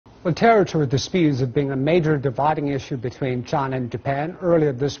Well, territory disputes have been a major dividing issue between China and Japan.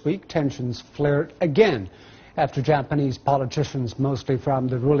 Earlier this week, tensions flared again after Japanese politicians, mostly from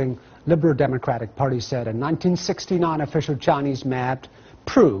the ruling Liberal Democratic Party, said a 1969 official Chinese map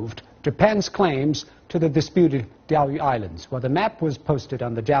proved Japan's claims to the disputed Diaoyu Islands. Well, the map was posted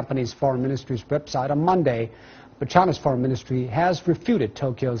on the Japanese Foreign Ministry's website on Monday, but China's Foreign Ministry has refuted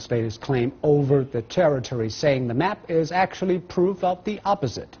Tokyo's latest claim over the territory, saying the map is actually proof of the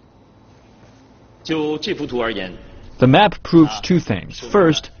opposite. The map proves two things.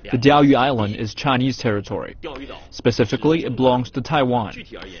 First, the Diaoyu Island is Chinese territory. Specifically, it belongs to Taiwan.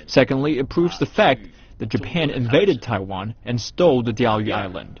 Secondly, it proves the fact that Japan invaded Taiwan and stole the Diaoyu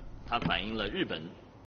Island.